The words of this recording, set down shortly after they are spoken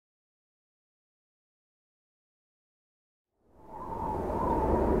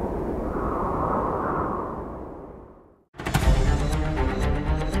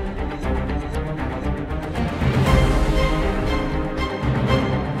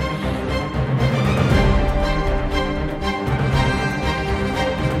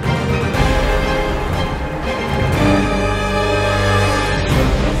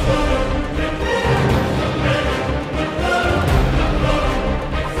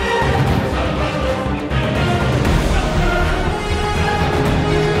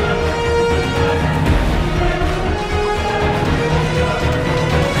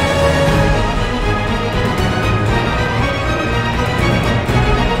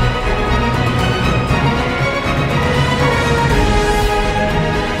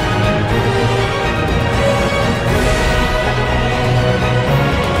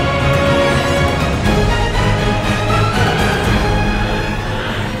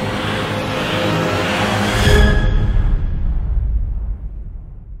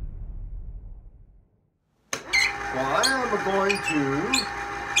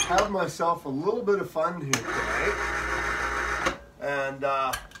myself a little bit of fun here tonight. And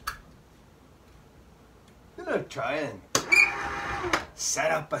I'm gonna try and set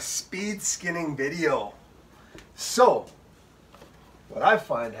up a speed skinning video. So, what I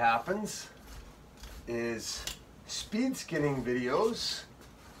find happens is speed skinning videos,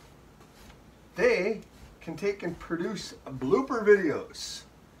 they can take and produce blooper videos.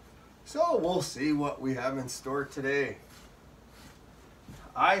 So we'll see what we have in store today.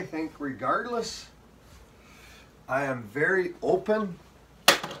 I think regardless, I am very open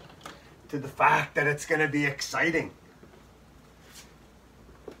to the fact that it's going to be exciting.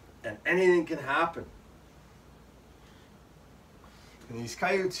 And anything can happen. And these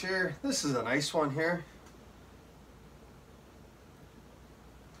coyotes here, this is a nice one here.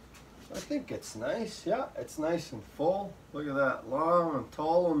 I think it's nice. Yeah, it's nice and full. Look at that, long and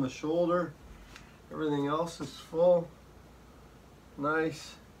tall on the shoulder. Everything else is full.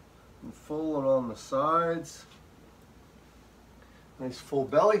 Nice and full around the sides. Nice full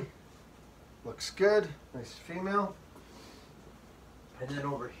belly. Looks good. Nice female. And then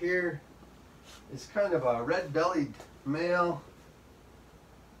over here is kind of a red-bellied male.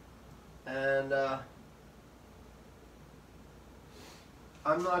 And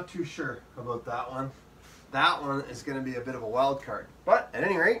I'm not too sure about that one. That one is going to be a bit of a wild card. But at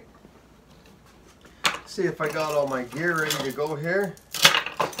any rate, see if I got all my gear ready to go here.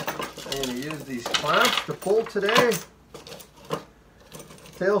 I'm going to use these clamps to pull today.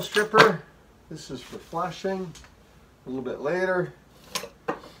 Tail stripper. This is for flashing. A little bit later.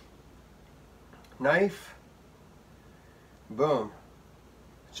 Knife. Boom.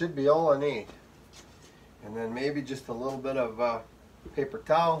 Should be all I need. And then maybe just a little bit of paper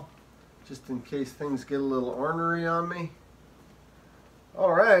towel, just in case things get a little ornery on me.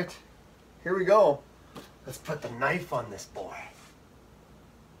 All right, here we go. Let's put the knife on this boy.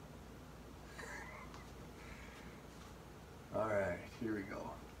 All right, here we go.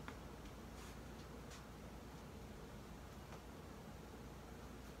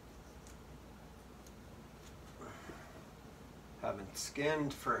 Haven't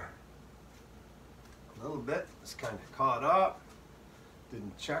skinned for a little bit. It's kind of caught up.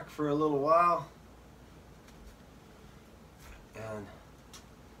 Didn't check for a little while. And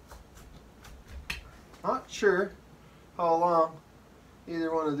not sure how long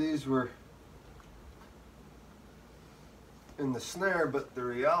either one of these were in the snare, but the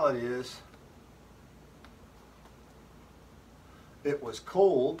reality is it was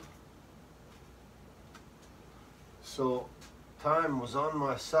cold, so time was on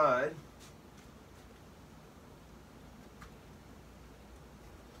my side.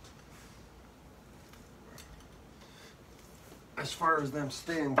 As far as them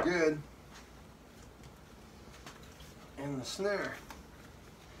staying good in the snare.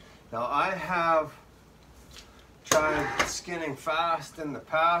 Now I have tried skinning fast in the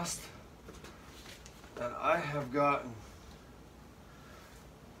past, and I have gotten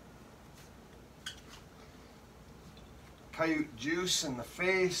coyote juice in the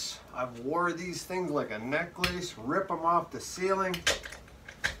face. I've wore these things like a necklace, rip them off the ceiling.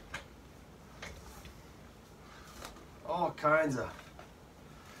 All kinds of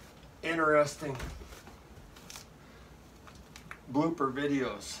interesting blooper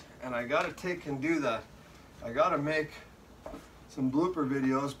videos, and I gotta take and do that. I gotta make some blooper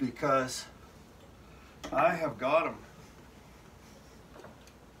videos because I have got them.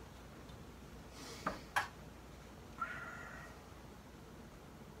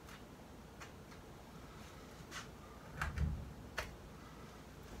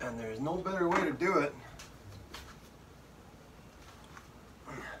 And there's no better way to do it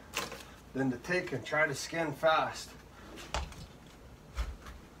than to take and try to skin fast.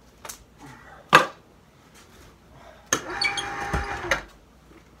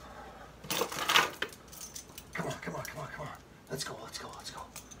 Come on, come on, come on, come on. Let's go, let's go, let's go.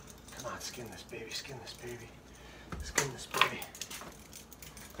 Come on, skin this baby, skin this baby. Skin this baby.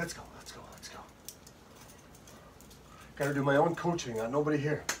 Let's go, let's go, let's go. Gotta do my own coaching, got nobody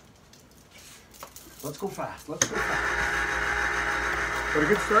here. Let's go fast, let's go fast. Got a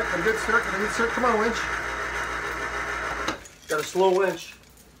good start, got a good start, got a good start. Come on, winch. Got a slow winch.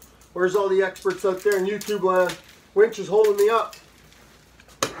 Where's all the experts out there in YouTube land? Winch is holding me up.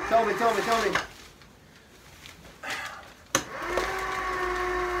 Tell me, tell me, tell me.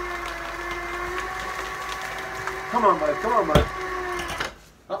 Come on, bud, come on, bud.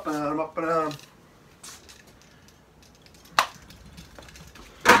 Up and at him, up and at him.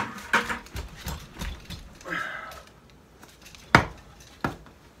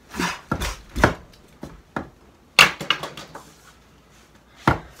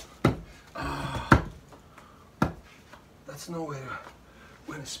 no way to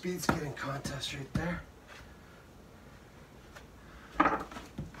win a speed skating contest right there.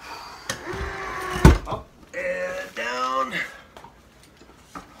 Up and down.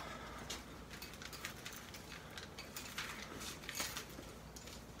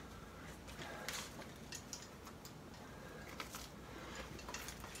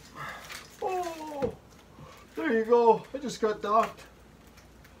 Oh, there you go. I just got docked.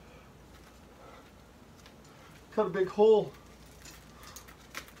 Cut a big hole.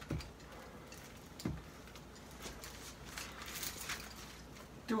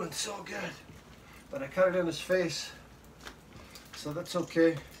 Doing so good. But I cut it in his face. So that's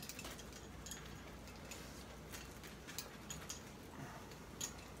okay.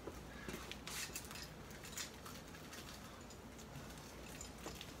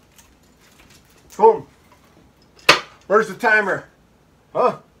 Boom. Where's the timer?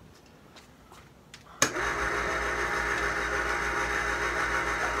 Huh?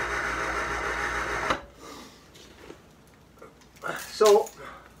 So,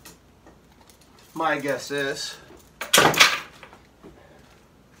 my guess is,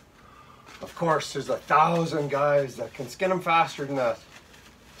 of course, there's 1,000 guys that can skin them faster than that.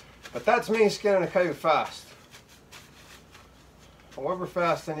 But that's me skinning a coyote fast. However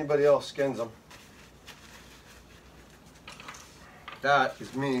fast anybody else skins them. That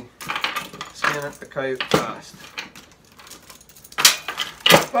is me skinning a coyote fast.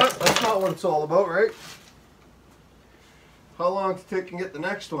 But that's not what it's all about, right? How long to take and get the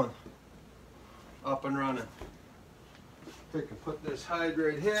next one up and running? Take and put this hide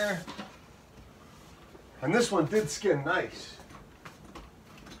right here. And this one did skin nice.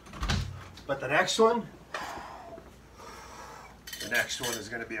 But the next one is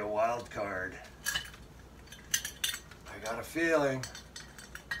going to be a wild card. I got a feeling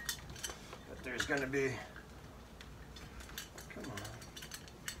that there's going to be, come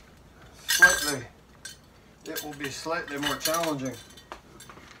on, it will be slightly more challenging.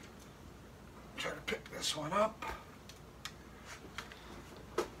 Try to pick this one up.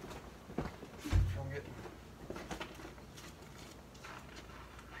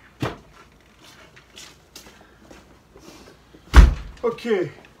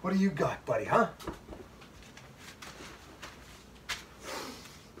 Okay, what do you got, buddy, huh?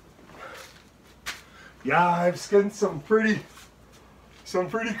 Yeah, I've skinned some pretty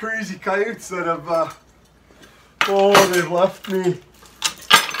crazy coyotes that have, they've left me.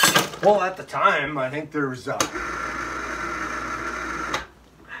 Well, at the time, I think there was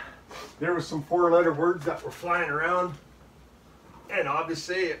some four-letter words that were flying around, and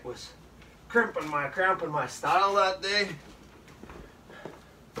obviously it was cramping my style that day.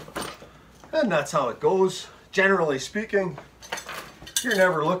 And that's how it goes. Generally speaking, you're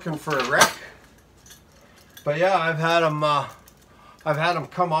never looking for a wreck. But yeah, I've had them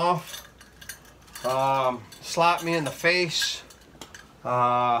come off, slap me in the face.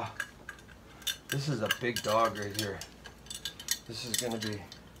 This is a big dog right here. This is going to be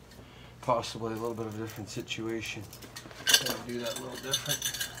possibly a little bit of a different situation. I'm going to do that a little different.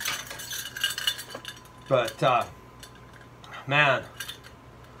 But man,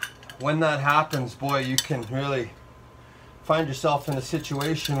 when that happens, boy, you can really find yourself in a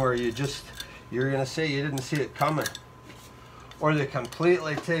situation where you're going to say you didn't see it coming. Or they're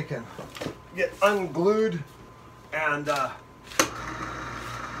completely taken, get unglued, and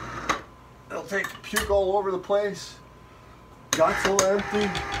they'll take puke all over the place. Guts all empty.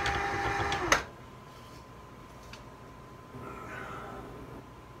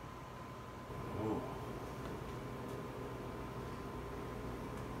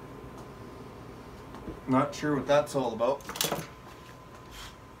 Not sure what that's all about.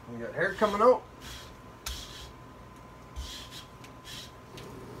 We got hair coming out.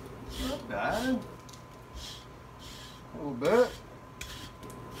 Not bad. A little bit.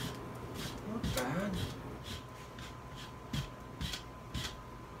 Not bad.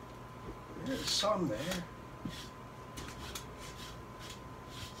 There's some there.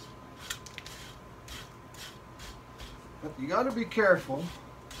 But you got to be careful.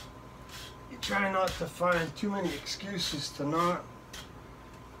 You try not to find too many excuses to not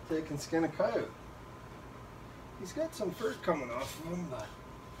take and skin a coyote. He's got some fur coming off of him, but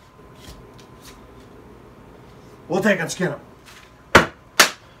we'll take and skin him.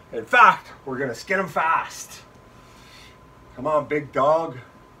 In fact, we're gonna skin him fast. Come on, big dog.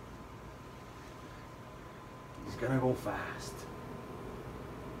 He's gonna go fast.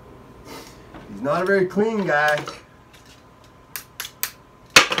 He's not a very clean guy,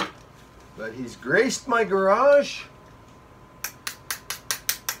 but he's graced my garage,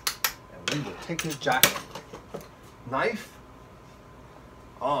 and we will take his jacket. Knife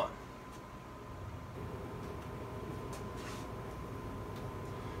on.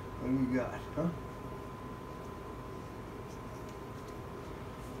 What do you got, huh?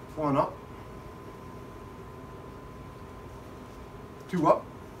 One up. Two up.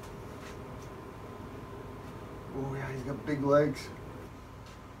 Oh yeah, he's got big legs.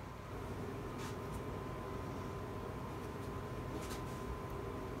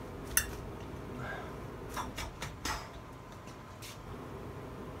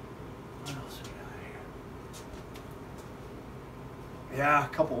 What else we got here? Yeah, a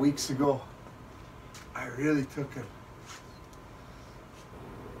couple weeks ago, I really took him.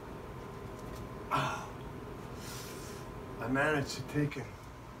 Oh, I managed to take him.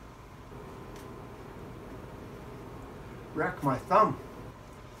 Wreck my thumb.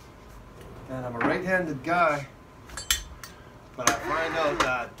 And I'm a right-handed guy, but I find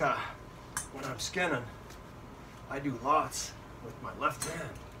out that when I'm skinning, I do lots with my left hand.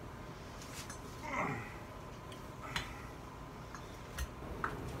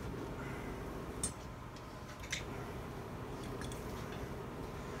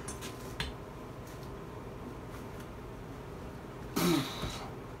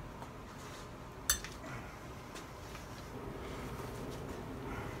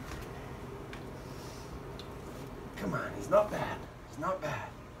 Come on, he's not bad. He's not bad.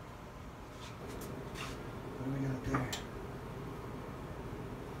 What do we got there?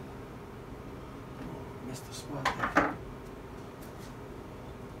 Oh, missed the spot there.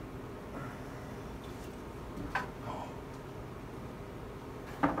 Oh.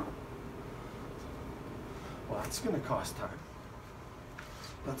 Well, that's gonna cost time.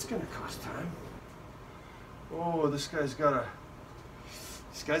 That's gonna cost time. Oh, this guy's got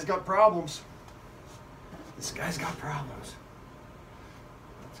problems. This guy's got problems.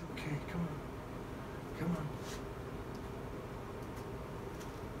 That's okay. Come on. Come on.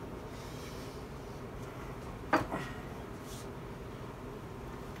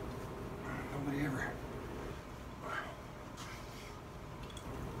 Nobody ever.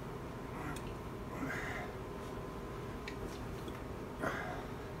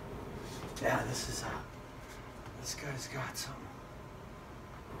 Yeah, this guy's got something.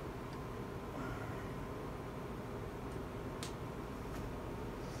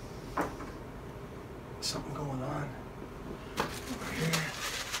 Something going on over here.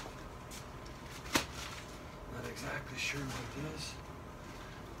 Not exactly sure what it is.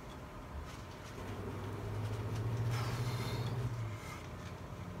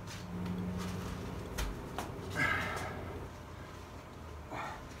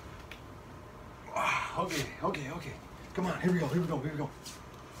 Okay. Come on, here we go. Oh,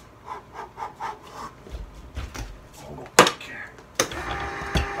 go quick here.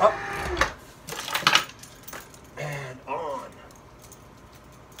 Up. And on.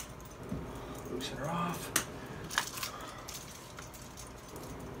 Loosen her off.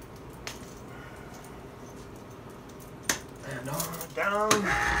 And on, down.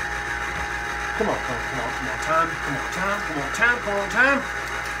 Come on, time.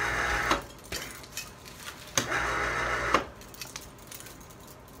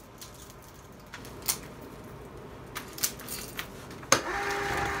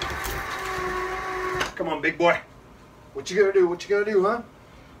 Come on, big boy. What you gonna do? Huh?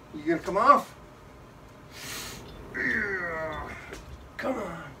 You gonna come off? Yeah. Come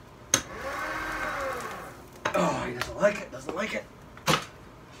on. Oh, he doesn't like it.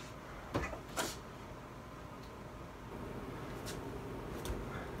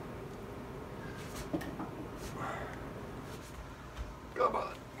 Come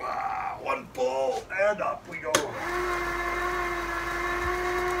on. One pull and up we go.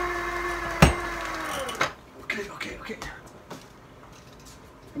 Okay.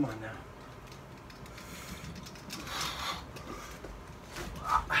 Come on now.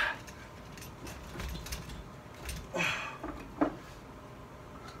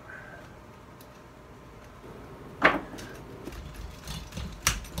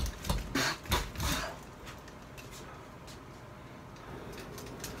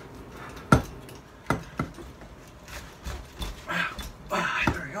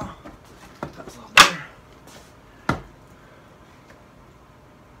 There we go. That's a little better.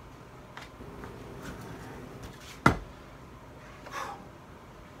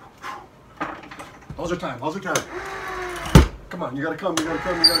 How's your time? Come on, you gotta come off. Gotta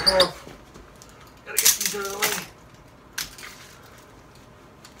get these out of the way.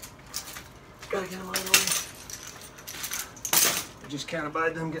 Gotta get them out of the way. I just can't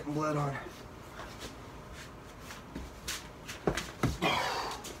abide them getting blood on.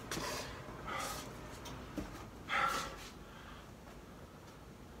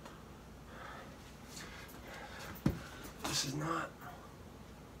 this is not.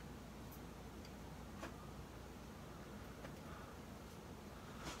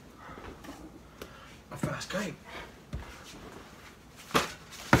 A fast kite.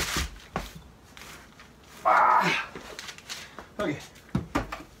 Ah. Okay.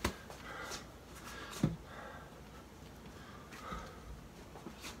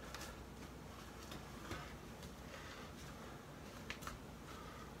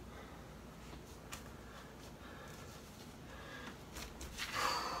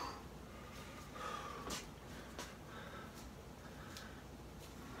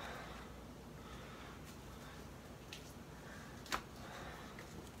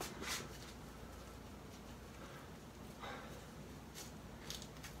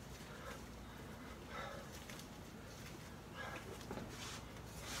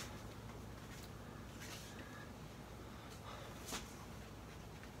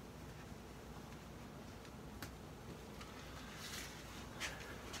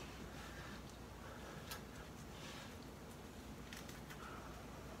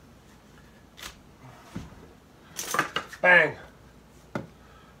 Bang!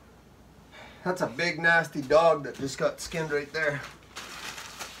 That's a big nasty dog that just got skinned right there.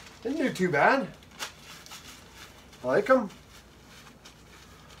 Didn't do too bad. I like him.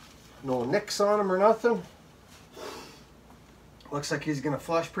 No nicks on him or nothing. Looks like he's gonna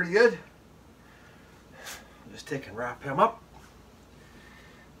flush pretty good. Just take and wrap him up.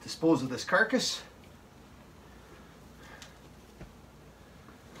 Dispose of this carcass.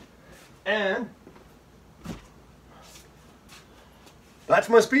 And that's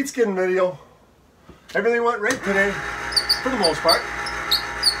my speed skin video. Everything went right today, for the most part.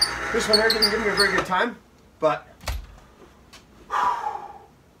 This one here didn't give me a very good time, but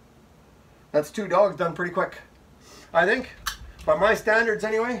that's 2 dogs done pretty quick, I think, by my standards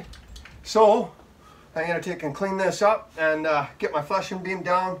anyway. So I'm gonna take and clean this up and get my flushing beam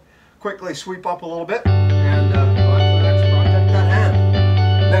down, quickly sweep up a little bit, and go on to the next project at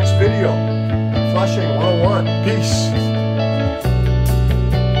hand. Next video, flushing 101. Peace.